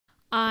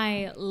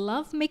I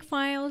love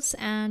Makefiles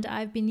and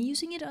I've been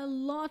using it a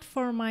lot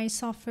for my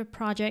software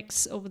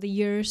projects over the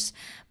years,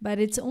 but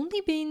it's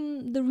only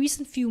been the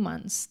recent few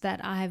months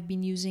that I have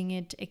been using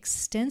it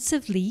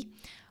extensively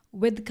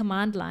with the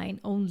command line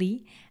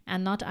only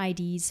and not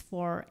IDs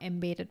for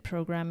embedded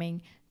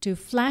programming to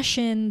flash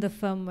in the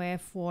firmware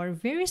for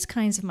various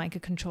kinds of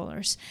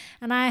microcontrollers.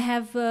 And I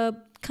have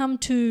come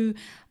to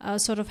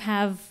sort of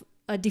have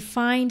a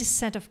defined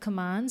set of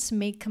commands,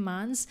 make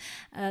commands,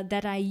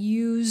 that I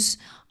use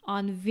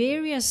on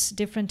various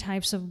different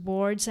types of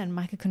boards and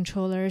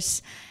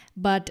microcontrollers,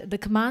 but the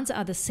commands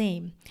are the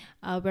same,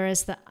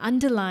 whereas the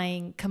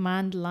underlying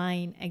command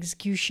line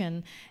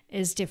execution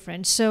is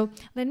different. So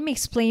let me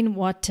explain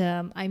what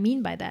I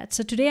mean by that.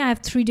 So today I have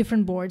three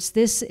different boards.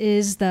 This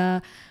is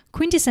the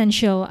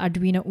quintessential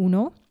Arduino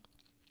Uno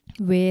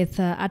with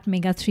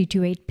Atmega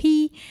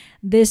 328P.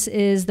 This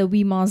is the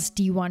WeMos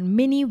D1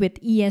 Mini with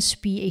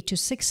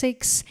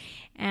ESP8266.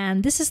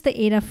 And this is the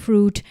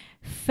Adafruit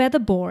Feather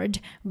board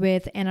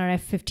with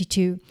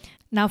nRF52.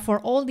 Now for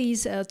all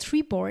these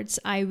three boards,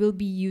 I will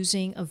be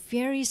using a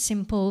very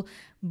simple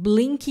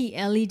blinky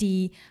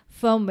LED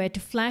firmware to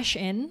flash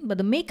in, but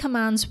the make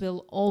commands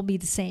will all be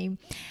the same.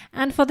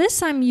 And for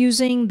this, I'm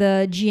using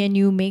the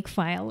GNU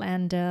Makefile,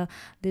 and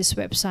this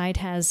website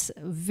has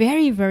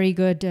very, very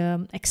good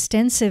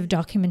extensive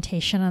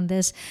documentation on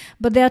this.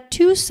 But there are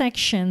two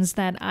sections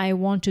that I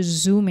want to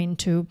zoom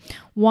into.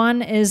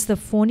 One is the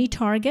phony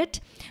target,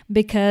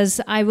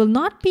 because I will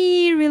not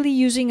be really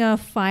using a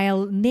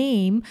file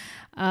name,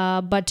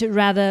 but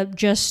rather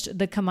just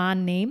the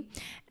command name.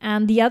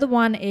 And the other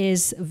one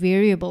is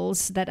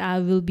variables that I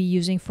will be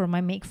using for my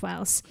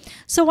Makefiles.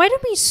 So why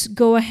don't we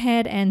go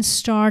ahead and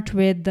start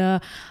with the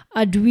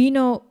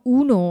Arduino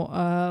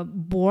Uno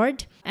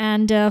board.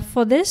 And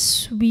for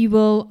this, we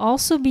will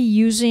also be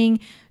using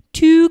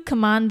two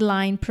command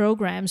line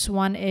programs.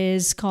 One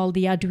is called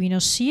the Arduino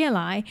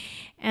CLI,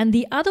 and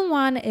the other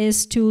one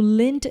is to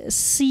lint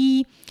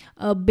C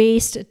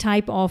based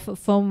type of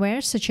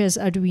firmware, such as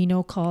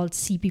Arduino, called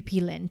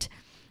CPP lint.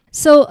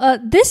 So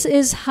this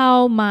is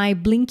how my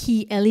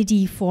blinky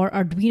LED for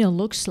Arduino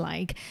looks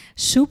like.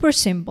 Super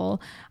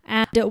simple.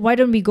 And why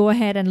don't we go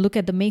ahead and look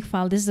at the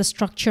Makefile? This is the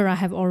structure I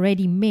have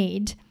already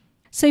made.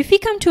 So if we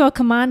come to our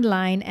command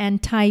line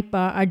and type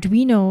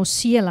Arduino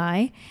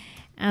CLI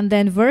and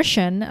then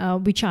version,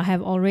 which I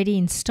have already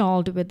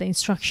installed with the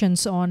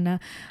instructions on the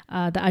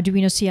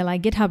Arduino CLI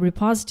GitHub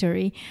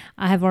repository,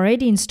 I have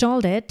already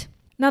installed it.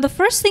 Now the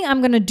first thing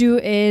I'm going to do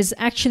is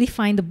actually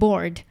find the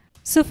board.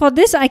 So for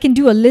this, I can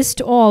do a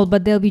list all,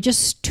 but there'll be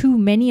just too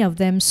many of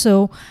them.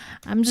 So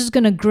I'm just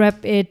going to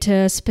grab it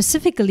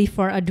specifically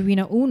for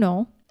Arduino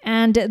Uno.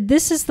 And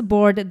this is the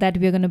board that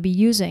we're going to be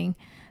using.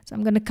 So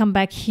I'm going to come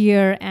back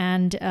here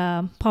and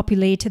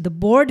populate the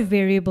board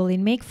variable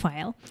in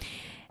Makefile.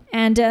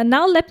 And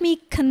now let me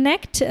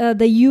connect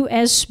the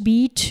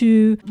USB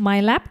to my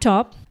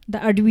laptop, the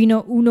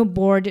Arduino Uno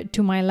board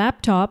to my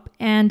laptop.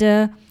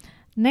 And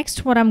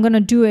next, what I'm going to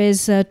do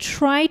is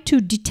try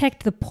to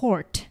detect the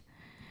port.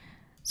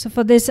 So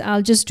for this,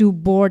 I'll just do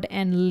board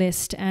and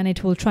list, and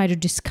it will try to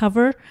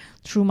discover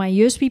through my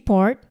USB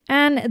port.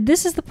 And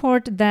this is the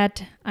port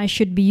that I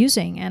should be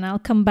using, and I'll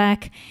come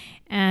back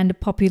and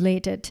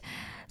populate it.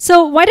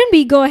 So why don't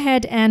we go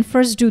ahead and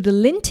first do the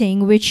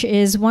linting, which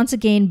is once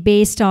again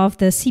based off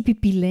the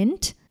CPP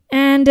lint.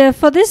 And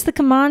for this, the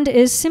command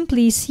is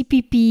simply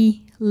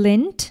CPP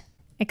lint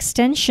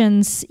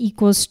extensions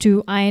equals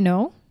to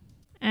INO.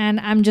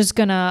 And I'm just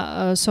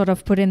gonna sort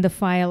of put in the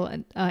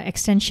file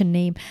extension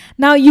name.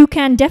 Now you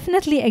can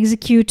definitely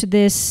execute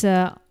this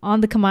on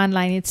the command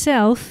line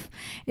itself.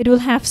 It will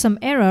have some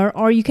error,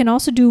 or you can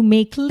also do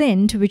make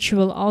lint, which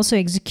will also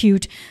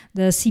execute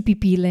the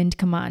CPP lint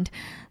command.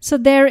 So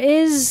there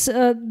is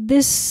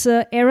this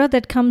error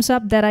that comes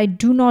up that I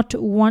do not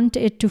want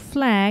it to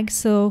flag.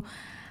 So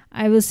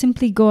I will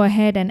simply go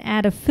ahead and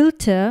add a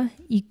filter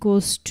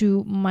equals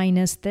to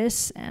minus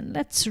this, and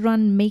let's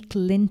run make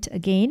lint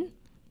again.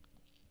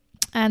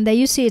 And there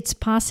you see it's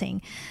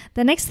passing.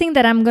 The next thing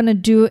that I'm going to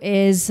do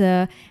is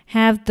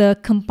have the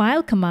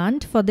compile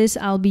command. For this,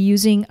 I'll be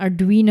using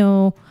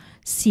Arduino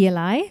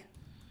CLI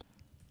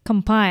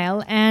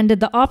compile, and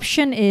the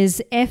option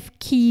is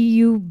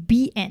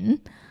FQBN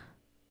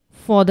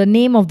for the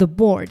name of the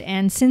board.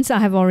 And since I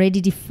have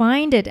already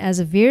defined it as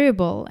a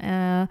variable,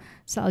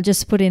 so I'll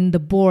just put in the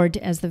board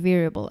as the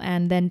variable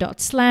and then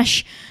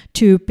 //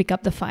 to pick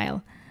up the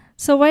file.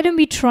 So why don't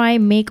we try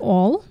make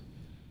all?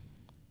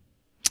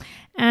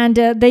 And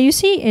there you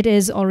see it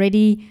is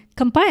already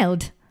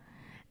compiled.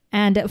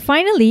 And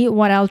finally,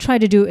 what I'll try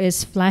to do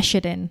is flash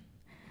it in.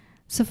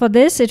 So for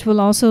this, it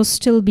will also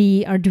still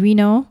be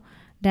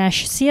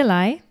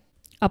Arduino-CLI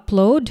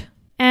upload.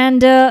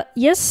 And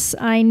yes,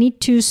 I need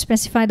to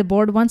specify the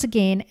board once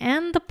again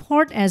and the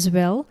port as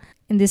well.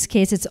 In this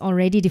case, it's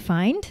already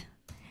defined.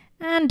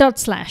 And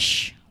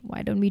 //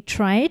 why don't we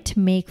try it?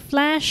 Make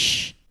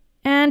flash.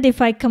 And if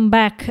I come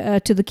back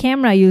to the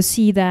camera, you'll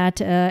see that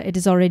it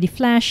is already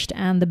flashed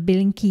and the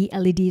blinky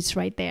LED is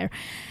right there.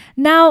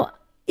 Now,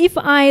 if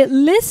I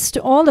list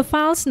all the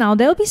files now,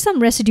 there'll be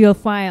some residual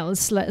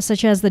files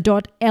such as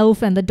the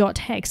 .elf and the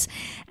 .hex.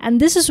 And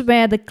this is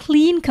where the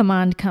clean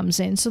command comes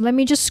in. So let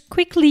me just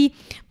quickly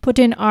put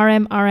in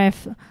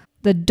rmrf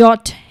the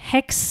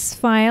 .hex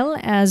file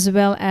as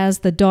well as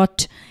the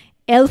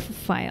 .elf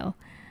file.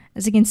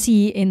 As you can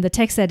see in the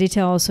text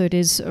editor also, it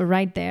is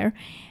right there.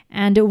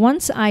 And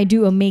once I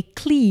do a make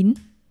clean,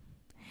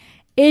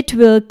 it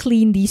will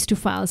clean these two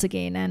files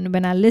again. And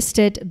when I list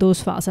it,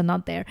 those files are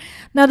not there.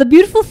 Now, the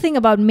beautiful thing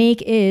about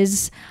make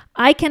is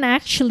I can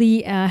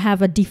actually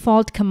have a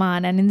default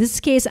command. And in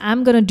this case,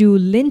 I'm going to do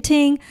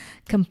linting,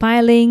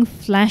 compiling,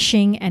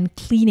 flashing, and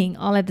cleaning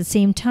all at the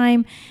same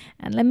time.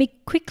 And let me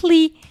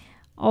quickly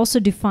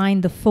also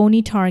define the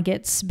phony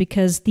targets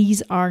because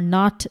these are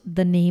not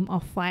the name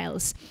of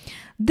files.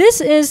 This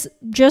is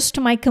just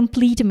my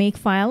complete make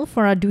file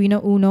for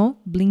Arduino Uno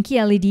blinky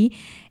LED.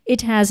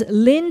 It has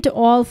lint,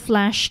 all,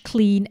 flash,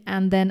 clean,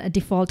 and then a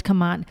default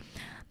command.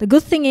 The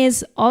good thing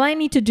is all I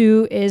need to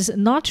do is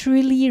not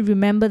really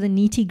remember the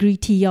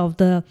nitty-gritty of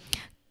the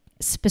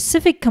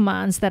specific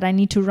commands that I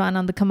need to run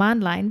on the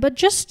command line, but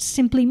just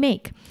simply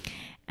make.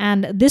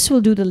 And this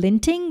will do the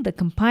linting, the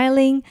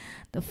compiling,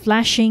 the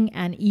flashing,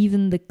 and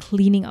even the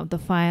cleaning of the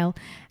file.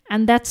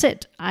 And that's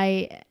it.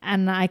 I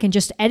can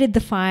just edit the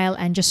file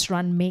and just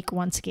run make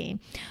once again.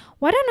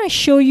 Why don't I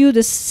show you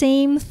the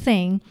same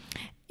thing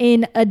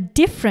in a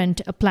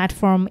different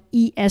platform,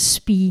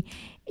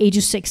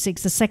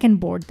 ESP8266, the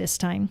second board this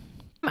time.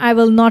 I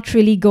will not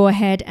really go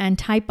ahead and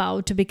type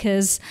out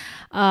because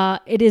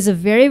it is a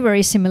very,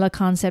 very similar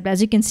concept.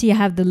 As you can see, I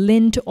have the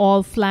lint,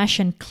 all, flash,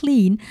 and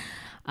clean.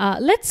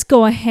 Let's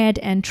go ahead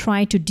and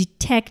try to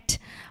detect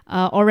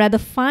or rather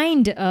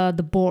find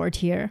the board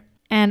here.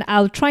 And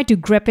I'll try to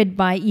grep it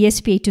by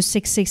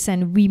ESP8266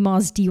 and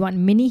WeMos D1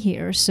 Mini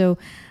here. So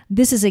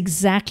this is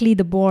exactly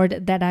the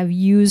board that I've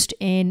used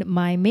in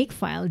my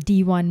Makefile,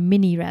 D1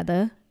 Mini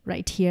rather,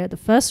 right here, the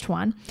first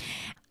one.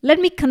 Let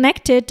me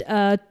connect it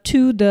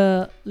to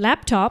the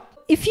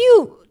laptop. If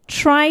you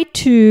try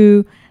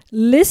to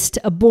list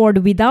a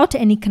board without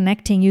any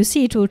connecting, you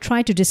see it will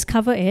try to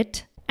discover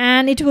it.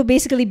 And it will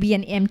basically be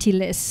an empty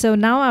list. So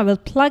now I will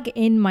plug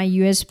in my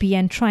USB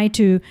and try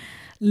to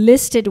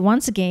list it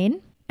once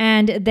again.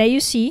 And there you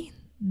see,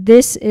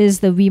 this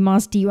is the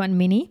WeMos D1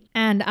 Mini.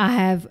 And I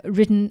have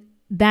written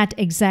that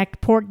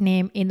exact port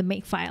name in the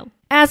Makefile.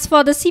 As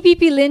for the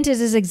CPP lint,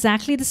 it is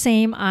exactly the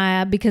same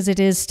because it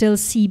is still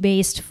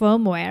C-based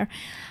firmware.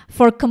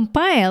 For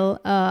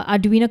compile,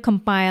 Arduino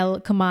compile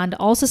command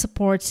also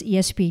supports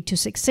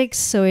ESP8266.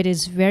 So it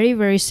is very,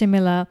 very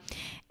similar.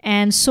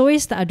 And so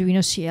is the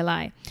Arduino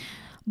CLI.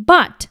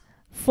 But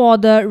for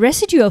the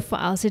residual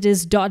files, it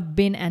is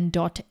 .bin and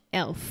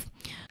 .elf.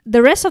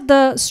 The rest of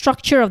the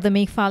structure of the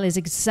Makefile is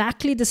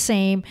exactly the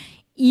same,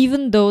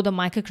 even though the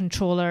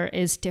microcontroller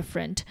is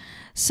different.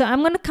 So I'm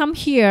going to come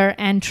here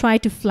and try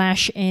to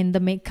flash in the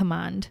make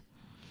command.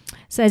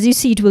 So as you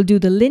see, it will do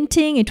the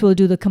linting, it will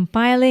do the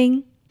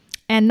compiling,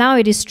 and now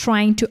it is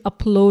trying to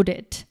upload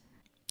it.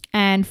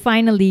 And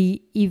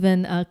finally,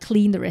 even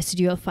clean the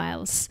residual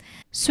files.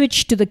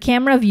 Switch to the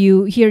camera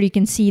view. Here you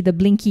can see the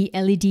blinky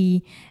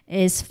LED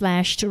is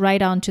flashed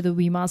right onto the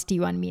WeMos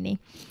D1 Mini.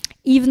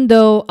 Even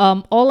though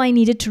all I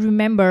needed to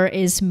remember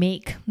is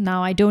make.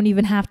 Now I don't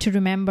even have to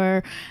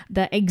remember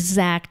the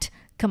exact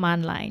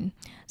command line.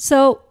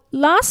 So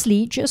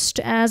lastly,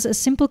 just as a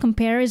simple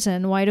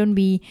comparison, why don't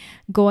we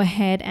go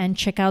ahead and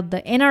check out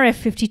the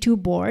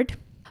nRF52 board.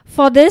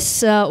 For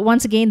this,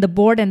 once again, the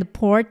board and the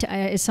port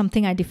is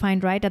something I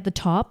defined right at the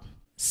top.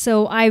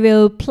 So I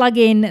will plug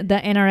in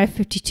the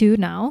nRF52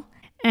 now.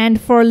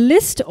 And for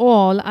list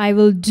all, I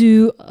will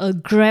do a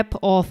grep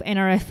of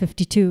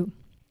nRF52.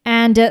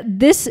 And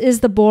this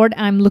is the board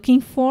I'm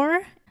looking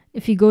for.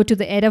 If you go to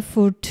the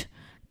Adafruit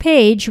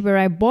page where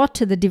I bought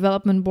the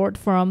development board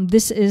from,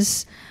 this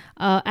is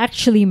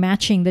actually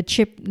matching. The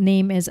chip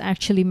name is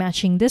actually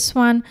matching this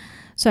one.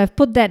 So I've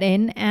put that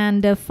in.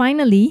 And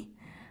finally,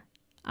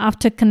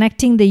 after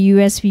connecting the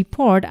USB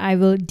port, I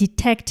will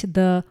detect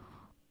the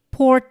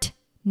port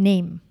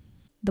name.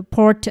 The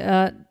port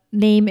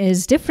name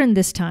is different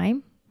this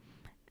time.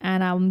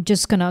 And I'm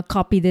just going to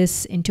copy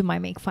this into my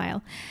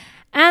Makefile.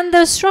 And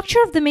the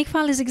structure of the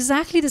Makefile is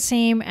exactly the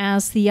same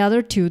as the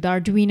other two, the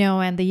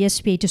Arduino and the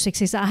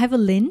ESP8266. I have a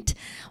lint.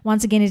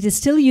 Once again, it is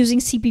still using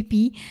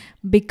CPP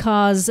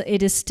because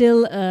it is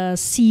still a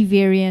C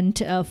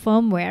variant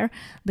firmware.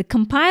 The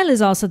compile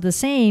is also the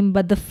same,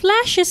 but the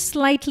flash is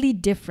slightly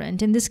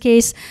different. In this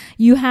case,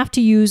 you have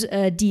to use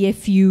a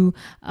DFU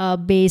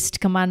based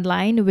command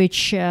line,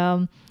 which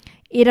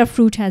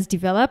Adafruit has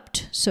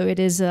developed. So it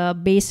is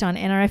based on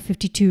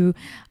nRF52,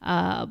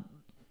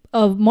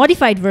 a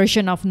modified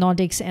version of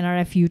Nordic's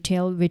NRF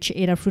util, which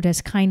Adafruit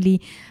has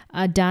kindly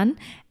done.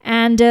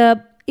 And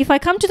if I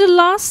come to the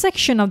last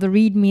section of the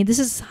README, this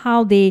is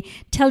how they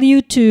tell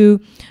you to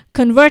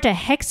convert a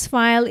hex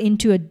file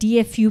into a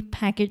DFU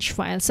package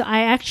file. So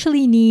I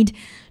actually need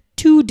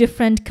two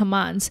different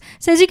commands.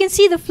 So as you can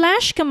see, the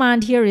flash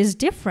command here is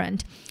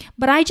different,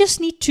 but I just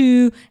need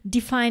to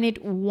define it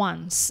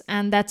once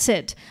and that's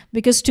it,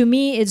 because to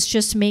me it's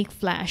just make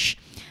flash.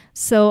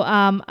 So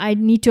I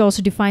need to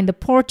also define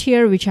the port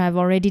here, which I've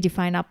already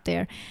defined up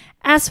there.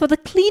 As for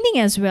the cleaning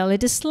as well,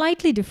 it is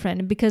slightly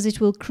different because it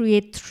will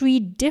create three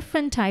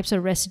different types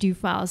of residue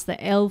files: the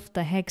ELF,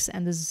 the hex,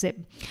 and the zip.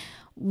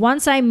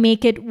 Once I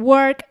make it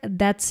work,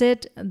 that's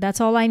it.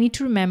 That's all I need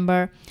to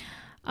remember.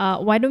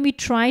 Why don't we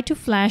try to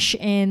flash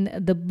in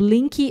the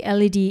blinky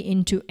LED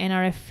into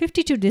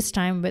nRF52 this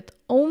time with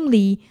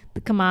only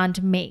the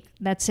command make.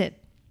 That's it.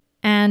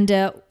 And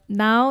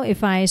now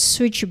if I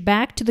switch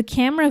back to the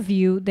camera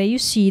view, there you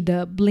see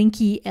the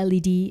blinky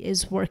LED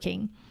is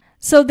working.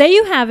 So there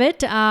you have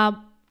it.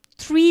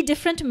 Three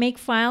different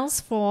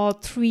Makefiles for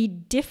three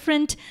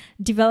different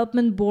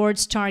development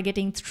boards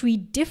targeting three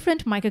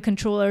different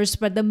microcontrollers,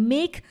 but the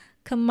make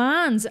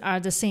commands are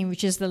the same,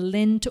 which is the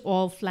lint,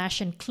 all,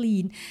 flash, and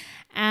clean.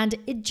 And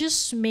it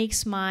just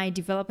makes my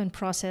development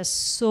process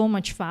so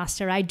much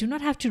faster. I do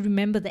not have to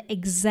remember the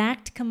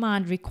exact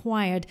command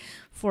required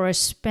for a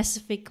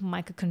specific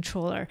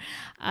microcontroller.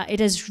 It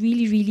has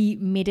really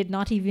made it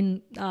not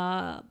even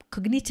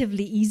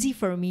cognitively easy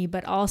for me,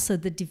 but also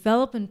the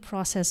development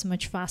process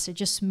much faster.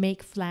 Just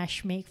make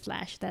flash,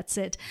 that's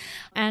it.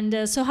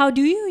 And so how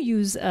do you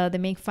use the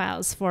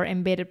Makefiles for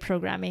embedded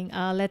programming?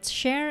 Let's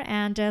share,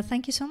 and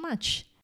thank you so much.